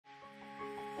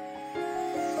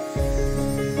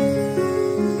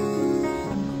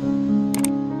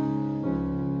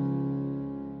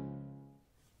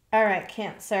right,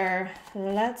 Cancer.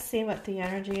 Let's see what the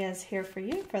energy is here for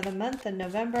you for the month of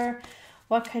November.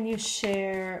 What can you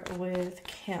share with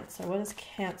Cancer? What does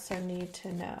Cancer need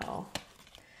to know?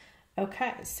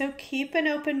 Okay, so keep an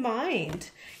open mind.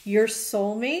 Your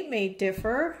soulmate may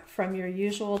differ from your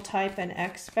usual type and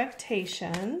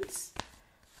expectations.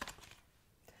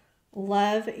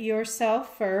 Love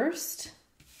yourself first.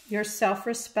 Your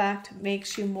self-respect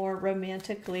makes you more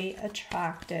romantically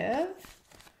attractive.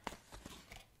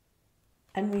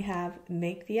 And we have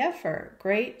make the effort.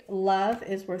 Great love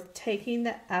is worth taking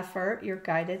the effort you're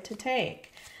guided to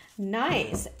take.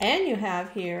 Nice. And you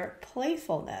have here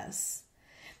playfulness.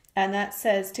 And that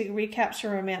says to recapture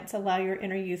romance, allow your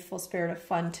inner youthful spirit of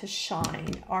fun to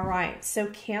shine. All right. So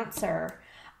Cancer,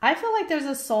 I feel like there's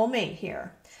a soulmate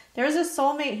here. There's a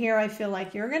soulmate here I feel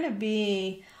like you're going to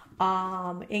be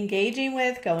engaging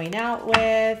with, going out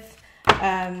with.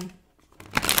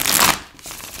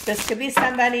 This could be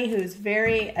somebody who's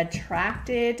very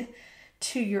attracted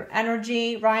to your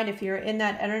energy, right? If you're in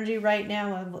that energy right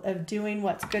now of doing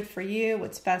what's good for you,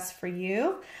 what's best for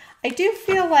you. I do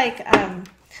feel like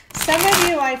some of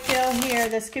you, I feel here,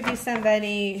 this could be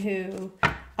somebody who,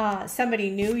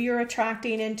 somebody new you're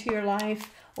attracting into your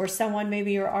life, or someone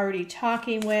maybe you're already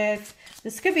talking with.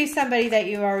 This could be somebody that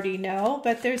you already know,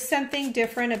 but there's something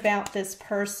different about this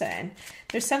person.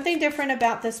 There's something different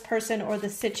about this person or the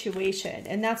situation,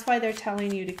 and that's why they're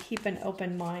telling you to keep an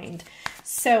open mind.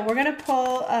 So we're going to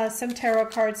pull some tarot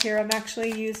cards here. I'm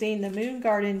actually using the Moon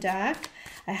Garden deck.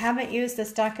 I haven't used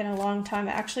this deck in a long time.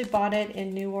 I actually bought it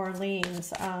in New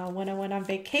Orleans when I went on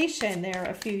vacation there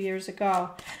a few years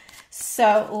ago.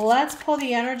 So let's pull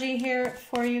the energy here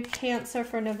for you, Cancer,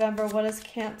 for November. What does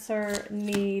Cancer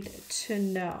need to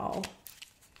know?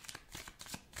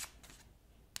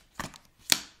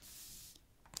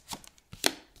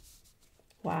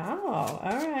 Wow.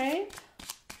 All right.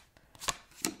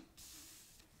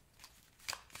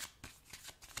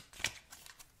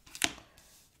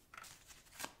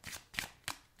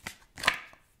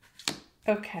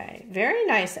 Okay. Very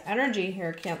nice energy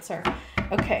here, Cancer.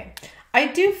 Okay. I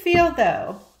do feel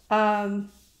though,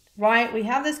 right, we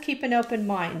have this keep an open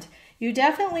mind. You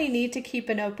definitely need to keep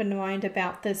an open mind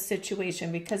about this situation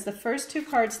because the first two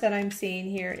cards that I'm seeing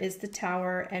here is the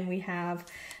Tower and we have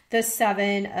the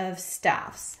Seven of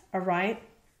Staffs, all right?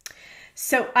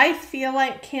 So I feel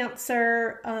like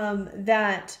Cancer,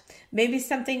 that maybe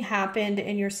something happened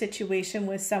in your situation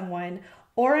with someone,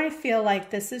 or I feel like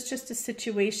this is just a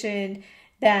situation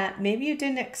that maybe you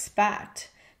didn't expect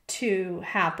to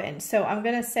happen. So I'm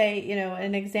going to say, you know,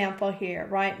 an example here,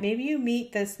 right? Maybe you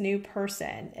meet this new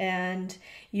person and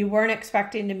you weren't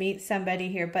expecting to meet somebody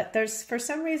here, but there's, for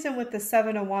some reason with the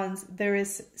Seven of Wands, there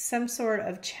is some sort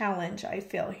of challenge I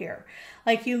feel here.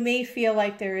 Like you may feel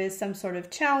like there is some sort of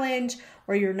challenge,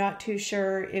 or you're not too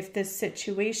sure if this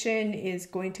situation is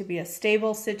going to be a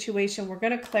stable situation. We're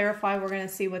going to clarify. We're going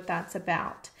to see what that's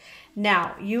about.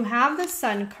 Now, you have the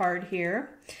Sun card here.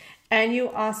 And you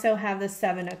also have the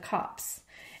Seven of Cups.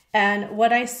 And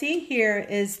what I see here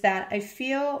is that I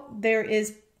feel there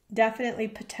is definitely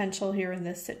potential here in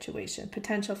this situation.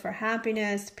 Potential for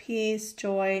happiness, peace,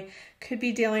 joy. Could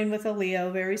be dealing with a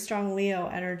Leo, very strong Leo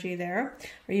energy there.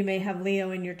 Or you may have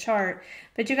Leo in your chart.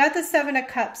 But you got the Seven of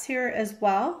Cups here as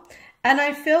well. And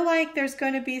I feel like there's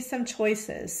going to be some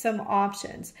choices, some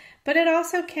options. But it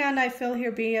also can, I feel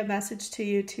here, be a message to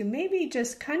you to maybe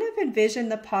just kind of envision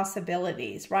the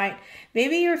possibilities, right?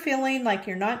 Maybe you're feeling like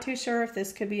you're not too sure if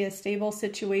this could be a stable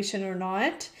situation or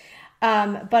not.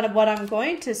 But what I'm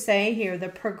going to say here, the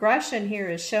progression here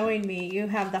is showing me you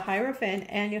have the Hierophant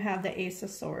and you have the Ace of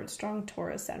Swords, strong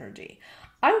Taurus energy.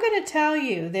 I'm going to tell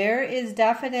you there is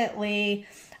definitely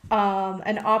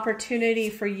an opportunity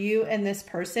for you and this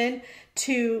person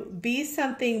to be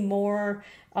something more,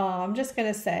 I'm just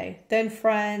going to say, than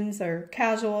friends or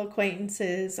casual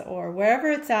acquaintances or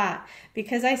wherever it's at,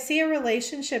 because I see a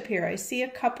relationship here. I see a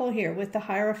couple here with the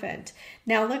Hierophant.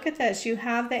 Now look at this. You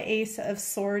have the Ace of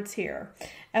Swords here.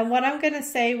 And what I'm going to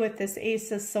say with this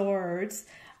Ace of Swords,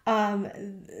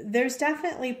 there's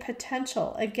definitely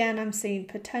potential. Again, I'm seeing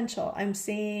potential. I'm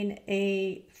seeing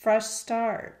a fresh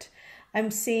start. I'm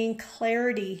seeing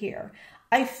clarity here.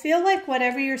 I feel like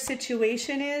whatever your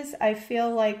situation is, I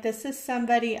feel like this is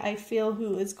somebody I feel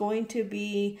who is going to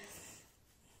be,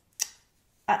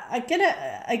 I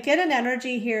get an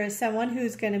energy here as someone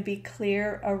who's going to be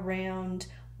clear around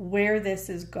where this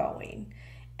is going.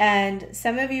 And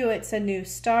some of you, it's a new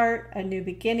start, a new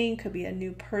beginning, could be a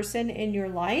new person in your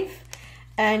life.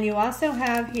 And you also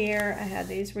have here, I had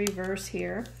these reverse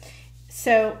here.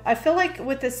 So I feel like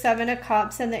with the Seven of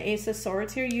Cups and the Ace of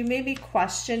Swords here, you may be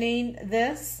questioning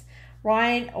this,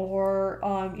 right?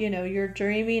 Or, you know, you're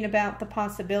dreaming about the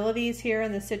possibilities here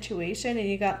in the situation, and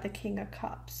you got the King of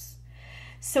Cups.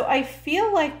 So I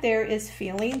feel like there is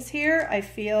feelings here. I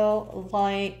feel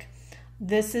like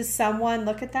this is someone,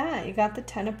 look at that. You got the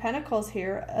Ten of Pentacles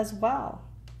here as well.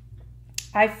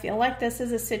 I feel like this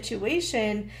is a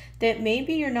situation that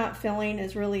maybe you're not feeling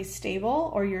is really stable,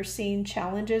 or you're seeing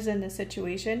challenges in the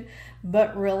situation,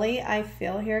 but really I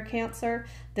feel here, Cancer,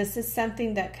 this is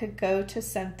something that could go to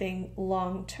something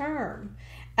long term.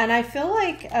 And I feel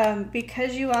like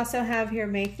because you also have here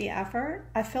make the effort,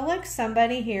 I feel like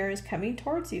somebody here is coming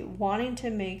towards you, wanting to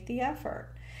make the effort.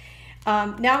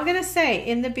 Now I'm going to say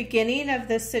in the beginning of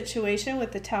this situation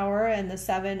with the Tower and the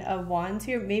Seven of Wands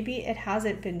here, maybe it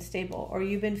hasn't been stable, or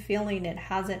you've been feeling it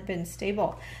hasn't been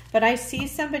stable, but I see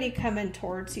somebody coming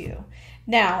towards you.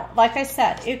 Now, like I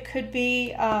said, it could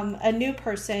be a new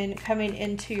person coming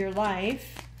into your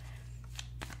life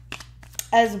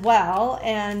as well,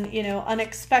 and you know,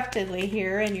 unexpectedly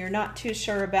here, and you're not too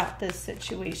sure about this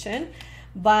situation.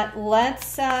 But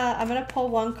let's, I'm going to pull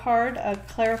one card, a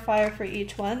clarifier for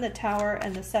each one, the Tower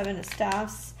and the Seven of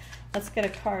Staffs. Let's get a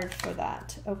card for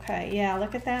that. Okay, yeah,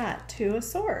 look at that, Two of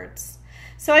Swords.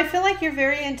 So I feel like you're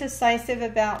very indecisive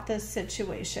about this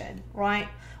situation, right?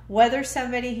 Whether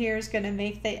somebody here is going to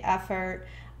make the effort,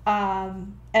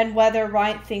 and whether,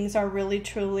 right, things are really,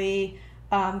 truly,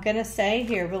 I'm going to say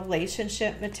here,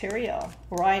 relationship material,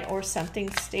 right, or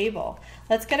something stable.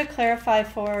 Let's get a clarify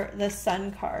for the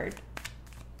Sun card.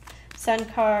 Sun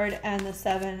card and the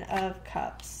Seven of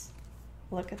Cups.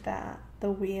 Look at that.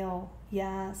 The Wheel.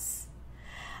 Yes.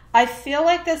 I feel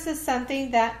like this is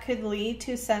something that could lead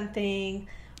to something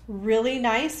really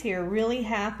nice here, really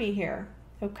happy here.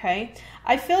 Okay.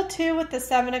 I feel too with the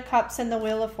Seven of Cups and the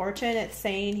Wheel of Fortune, it's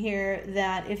saying here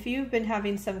that if you've been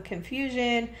having some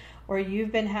confusion, or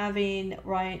you've been having,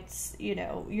 right, you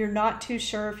know, you're not too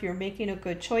sure if you're making a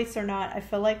good choice or not, I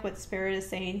feel like what Spirit is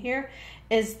saying here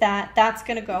is that that's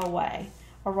going to go away,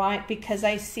 all right, because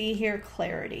I see here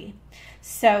clarity.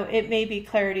 So it may be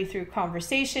clarity through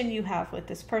conversation you have with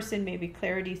this person, maybe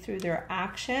clarity through their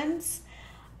actions.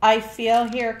 I feel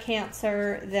here,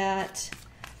 Cancer, that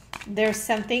there's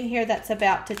something here that's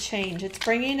about to change. It's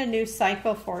bringing a new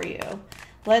cycle for you.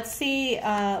 Let's see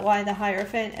why the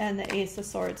Hierophant and the Ace of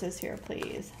Swords is here,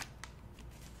 please.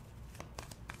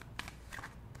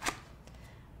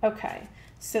 Okay,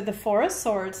 so the Four of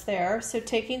Swords there. So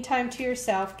taking time to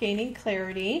yourself, gaining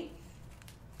clarity.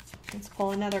 Let's pull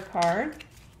another card.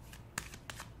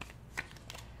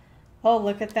 Oh,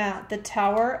 look at that. The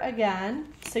Tower again.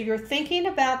 So you're thinking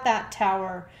about that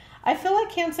Tower. I feel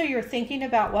like, Cancer, you're thinking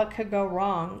about what could go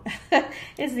wrong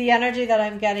is the energy that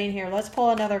I'm getting here. Let's pull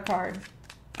another card.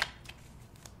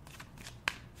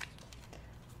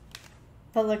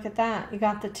 But look at that. You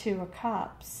got the Two of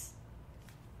Cups.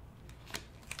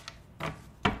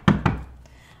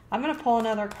 I'm going to pull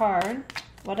another card.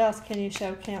 What else can you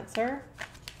show, Cancer?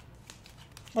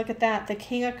 Look at that. The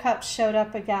King of Cups showed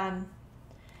up again.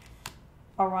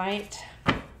 All right.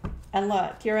 And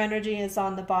look, your energy is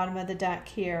on the bottom of the deck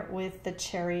here with the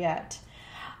Chariot.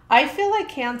 I feel like,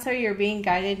 Cancer, you're being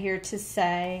guided here to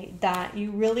say that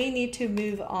you really need to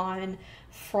move on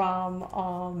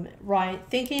from, right,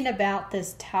 thinking about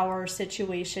this Tower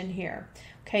situation here.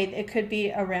 Okay, it could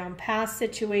be around past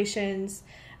situations.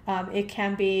 It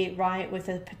can be, right, with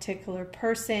a particular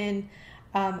person.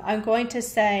 I'm going to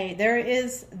say there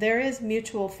is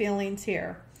mutual feelings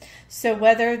here. So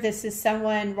whether this is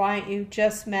someone, right, you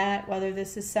just met, whether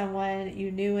this is someone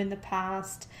you knew in the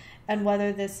past, and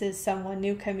whether this is someone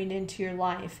new coming into your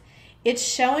life, it's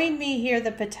showing me here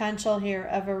the potential here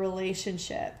of a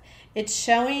relationship. It's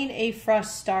showing a fresh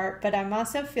start, but I'm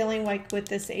also feeling like with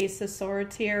this Ace of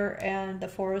Swords here and the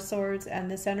Four of Swords and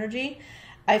this energy,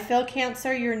 I feel,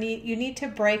 Cancer, you need to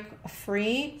break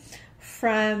free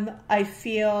from, I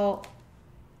feel,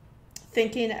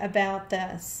 thinking about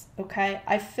this, okay?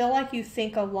 I feel like you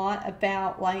think a lot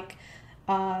about, like,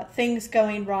 things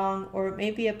going wrong, or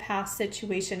maybe a past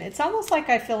situation. It's almost like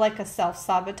I feel like a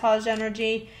self-sabotage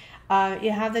energy.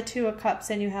 You have the Two of Cups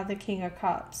and you have the King of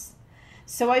Cups.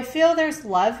 So I feel there's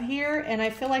love here, and I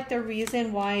feel like the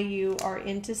reason why you are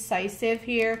indecisive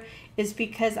here is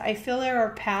because I feel there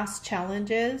are past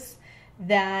challenges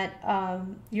that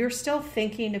you're still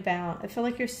thinking about. I feel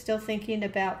like you're still thinking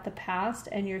about the past,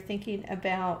 and you're thinking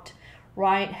about,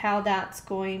 right, how that's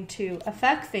going to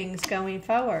affect things going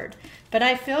forward. But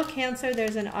I feel, Cancer,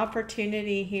 there's an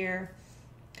opportunity here.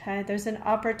 Okay, there's an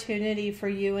opportunity for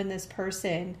you and this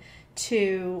person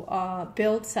to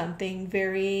build something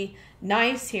very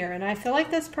nice here. And I feel like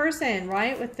this person,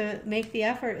 right, with the make the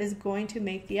effort, is going to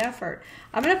make the effort.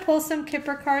 I'm going to pull some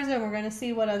Kipper cards, and we're going to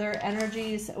see what other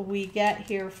energies we get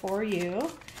here for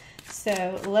you.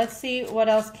 So let's see what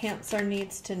else Cancer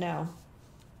needs to know.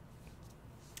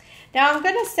 Now I'm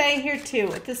going to say here too,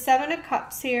 with the Seven of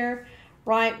Cups here,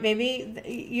 right, maybe,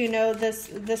 you know,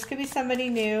 this could be somebody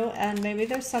new, and maybe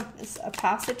there's a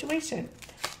past situation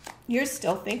you're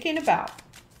still thinking about,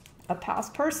 a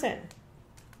past person.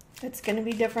 It's going to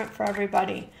be different for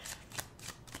everybody.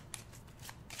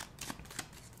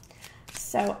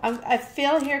 So I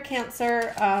feel here,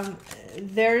 Cancer,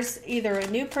 there's either a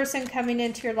new person coming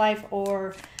into your life,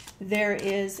 or there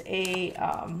is a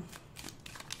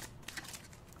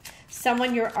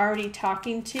someone you're already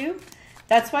talking to.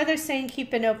 That's why they're saying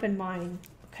keep an open mind.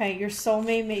 Okay, your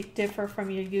soulmate may differ from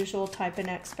your usual type and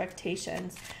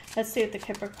expectations. Let's see what the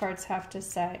Kipper cards have to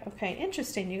say. Okay,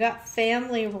 interesting. You got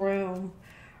family room.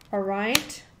 All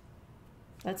right.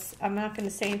 I'm not going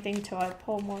to say anything until I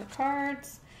pull more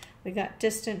cards. We got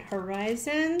distant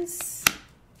horizons.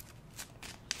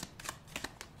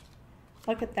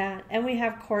 Look at that. And we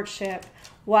have courtship.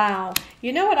 Wow.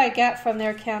 You know what I get from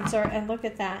their Cancer? And look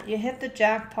at that. You hit the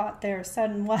jackpot there.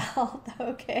 Sudden wealth.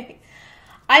 Okay.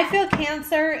 I feel,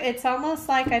 Cancer, it's almost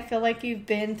like I feel like you've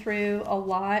been through a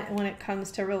lot when it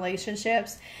comes to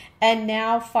relationships. And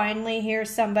now finally here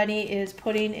somebody is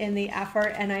putting in the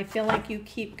effort. And I feel like you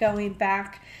keep going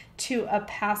back to a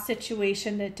past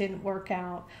situation that didn't work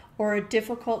out, or a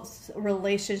difficult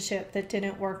relationship that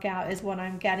didn't work out is what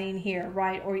I'm getting here,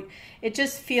 right? Or it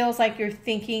just feels like you're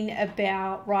thinking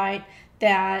about, right,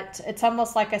 that it's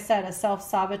almost like I said, a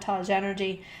self-sabotage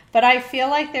energy. But I feel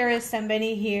like there is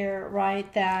somebody here,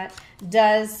 right, that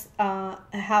does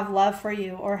have love for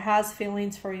you, or has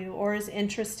feelings for you, or is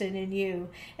interested in you.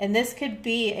 And this could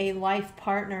be a life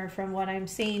partner from what I'm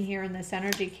seeing here in this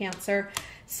energy, Cancer.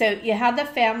 So you have the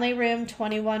family room,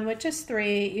 21, which is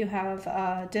 3. You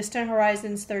have distant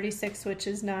horizons, 36, which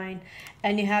is 9.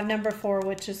 And you have number 4,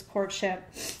 which is courtship.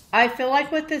 I feel like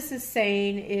what this is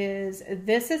saying is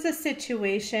this is a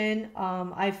situation,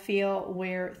 I feel,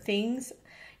 where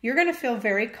you're going to feel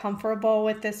very comfortable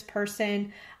with this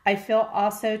person. I feel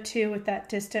also too with that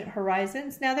distant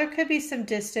horizons. Now there could be some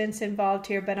distance involved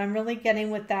here, but I'm really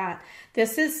getting with that.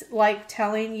 This is like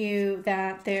telling you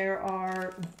that there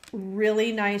are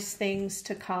really nice things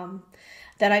to come.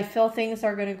 That I feel things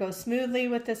are going to go smoothly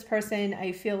with this person.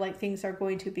 I feel like things are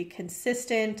going to be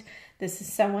consistent. This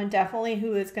is someone definitely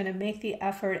who is going to make the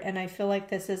effort, and I feel like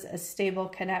this is a stable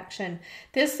connection.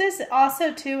 This is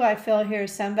also too, I feel here,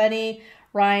 somebody,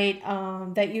 right,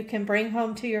 that you can bring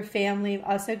home to your family.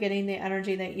 Also getting the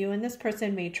energy that you and this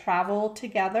person may travel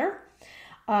together.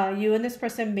 You and this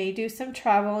person may do some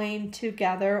traveling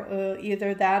together,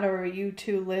 either that or you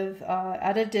two live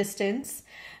at a distance.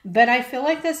 But I feel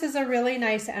like this is a really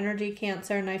nice energy,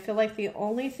 Cancer, and I feel like the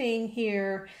only thing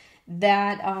here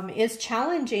that is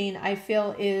challenging, I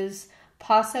feel, is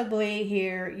possibly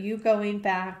here you going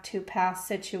back to past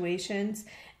situations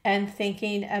and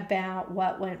thinking about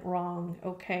what went wrong,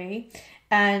 okay?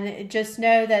 And just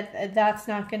know that that's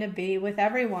not going to be with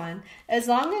everyone. As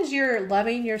long as you're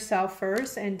loving yourself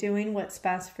first and doing what's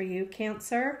best for you,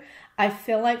 Cancer, I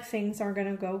feel like things are going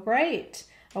to go great.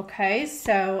 Okay,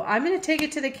 so I'm going to take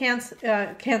it to the Cancer.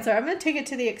 I'm going to take it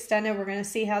to the extended. We're going to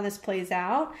see how this plays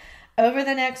out over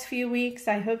the next few weeks.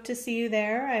 I hope to see you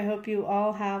there. I hope you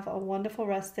all have a wonderful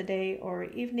rest of the day or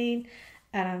evening.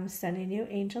 And I'm sending you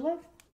angel love.